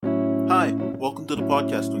welcome to the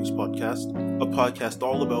PodcastWings podcast, a podcast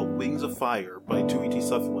all about Wings of Fire by 2E.T.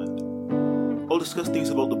 Sutherland. I'll discuss things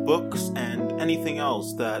about the books and anything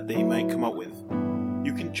else that they might come up with.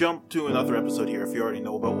 You can jump to another episode here if you already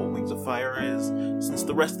know about what Wings of Fire is, since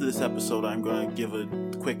the rest of this episode I'm going to give a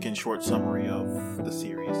quick and short summary of the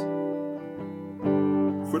series.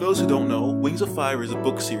 For those who don't know, Wings of Fire is a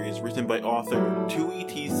book series written by author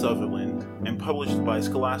 2E.T. Sutherland and published by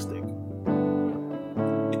Scholastic.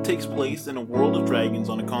 It takes place in a world of dragons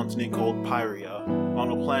on a continent called Pyria, on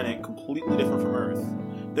a planet completely different from Earth.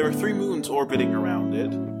 There are 3 moons orbiting around it.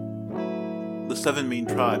 The 7 main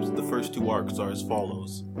tribes of the first 2 arcs are as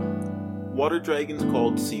follows: water dragons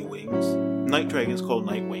called Sea Wings, night dragons called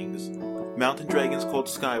Night Wings, mountain dragons called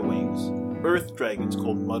Sky Wings, earth dragons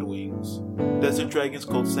called Mud Wings, desert dragons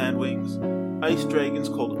called Sand Wings, ice dragons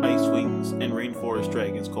called Ice Wings, and rainforest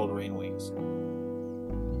dragons called Rain Wings.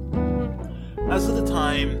 As of the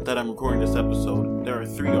time that I'm recording this episode, there are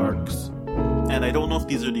 3 arcs, and I don't know if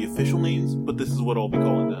these are the official names, but this is what I'll be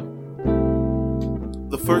calling them.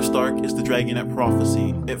 The first arc is the Dragonette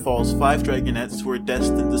Prophecy. It follows 5 dragonettes who are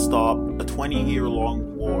destined to stop a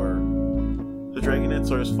 20-year-long war. The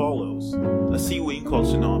dragonettes are as follows: a sea wing called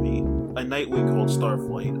Tsunami, a night wing called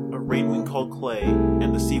Starflight, a rain wing called Clay,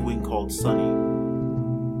 and a sea wing called Sunny.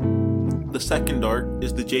 The second arc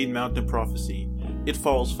is the Jade Mountain Prophecy. It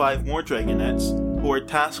follows 5 more dragonettes who are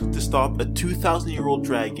tasked to stop a 2,000-year-old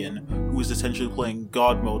dragon who is essentially playing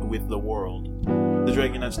God mode with the world. The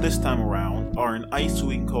dragonettes this time around are an ice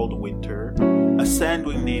wing called Winter, a sand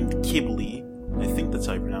wing named Kibli, I think that's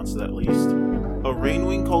how you pronounce it at least, a rain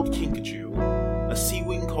wing called Kinkajou, a sea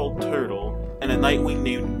wing called Turtle, and a night wing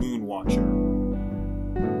named Moonwatcher.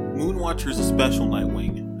 Moonwatcher is a special night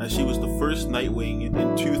wing, as she was the first night wing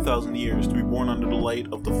in 2,000 years to be born under the light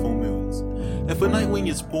of the full moons. If a night wing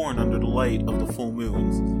is born under the light of the full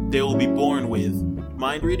moons, they will be born with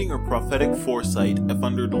mind reading or prophetic foresight if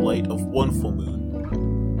under the light of 1 full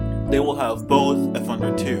moon. They will have both if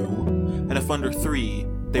under 2, and if under 3,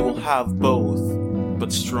 they will have both,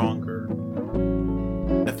 but stronger.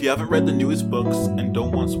 If you haven't read the newest books and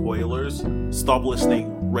don't want spoilers, stop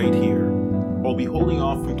listening right here. I'll be holding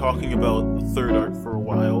off from talking about the 3rd arc for a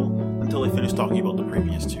while until I finish talking about the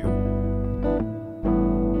previous 2.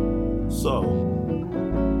 So,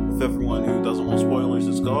 if everyone who doesn't want spoilers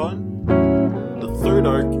is gone, the 3rd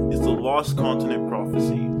arc is the Lost Continent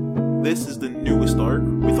Prophecy. This is the newest arc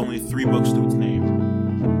with only 3 books to its name.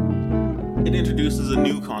 It introduces a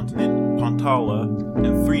new continent, Pantala,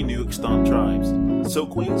 and 3 new extant tribes: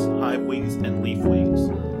 Silkwings, Hivewings, and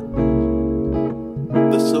Leafwings.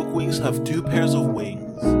 The Silkwings have 2 pairs of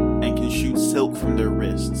wings and can shoot silk from their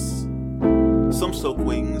wrists. Some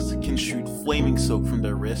Silkwings can shoot flaming silk from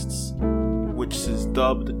their wrists, which is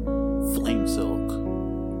dubbed Flame Silk.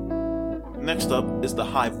 Next up is the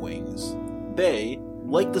Hivewings. They,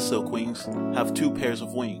 like the Silkwings, have 2 pairs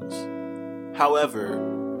of wings. However,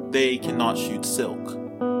 they cannot shoot silk.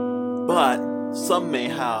 But some may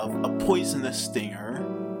have a poisonous stinger.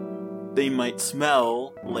 They might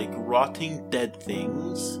smell like rotting dead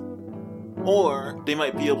things, or they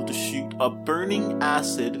might be able to shoot a burning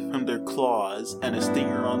acid from their claws and a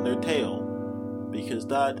stinger on their tail, because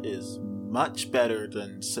that is much better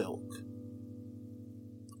than silk.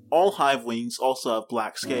 All Hivewings also have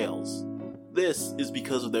black scales. This is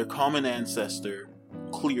because of their common ancestor,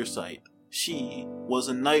 Clearsight. She was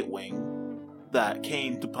a Nightwing that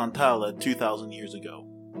came to Pantala 2,000 years ago.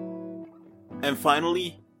 And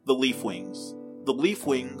finally, the Leafwings. The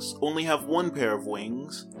Leafwings only have 1 pair of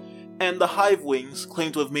wings, and the Hivewings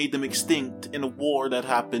claim to have made them extinct in a war that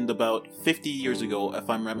happened about 50 years ago, if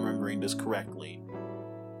I'm remembering this correctly.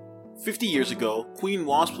 50 years ago, Queen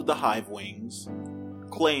Wasp of the Hivewings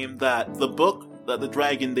claimed that the book that the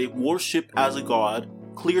dragon they worship as a god,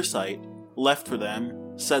 Clearsight, left for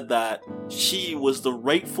them said that she was the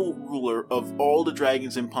rightful ruler of all the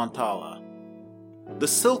dragons in Pantala. The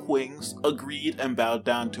Silkwings agreed and bowed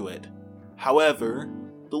down to it. However,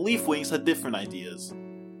 the Leafwings had different ideas.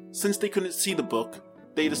 Since they couldn't see the book,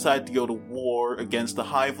 they decided to go to war against the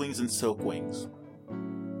Hivewings and Silkwings.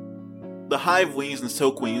 The Hivewings and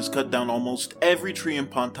Silkwings cut down almost every tree in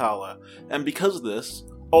Pantala, and because of this,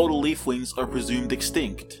 all the Leafwings are presumed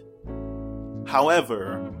extinct.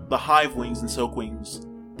 However, the Hivewings and Silkwings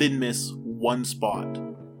did miss 1 spot: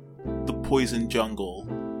 the Poison Jungle.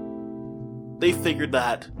 They figured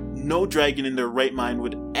that no dragon in their right mind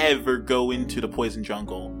would ever go into the Poison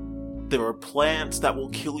Jungle. There are plants that will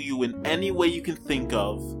kill you in any way you can think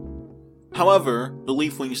of. However, the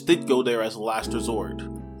Leafwings did go there as a last resort.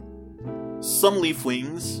 Some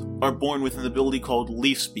Leafwings are born with an ability called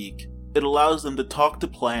Leaf Speak, it allows them to talk to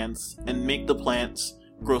plants and make the plants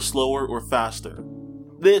grow slower or faster.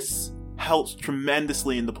 This helps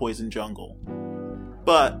tremendously in the poison jungle.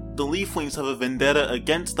 But the Leafwings have a vendetta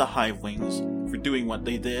against the Hivewings for doing what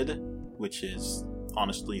they did, which is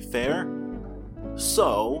honestly fair.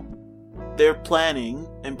 So, they're planning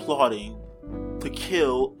and plotting to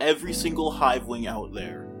kill every single Hivewing out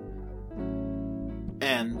there.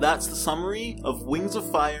 And that's the summary of Wings of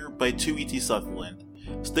Fire by 2E.T. Sutherland.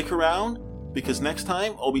 Stick around, because next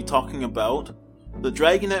time I'll be talking about the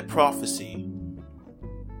Dragonette Prophecy,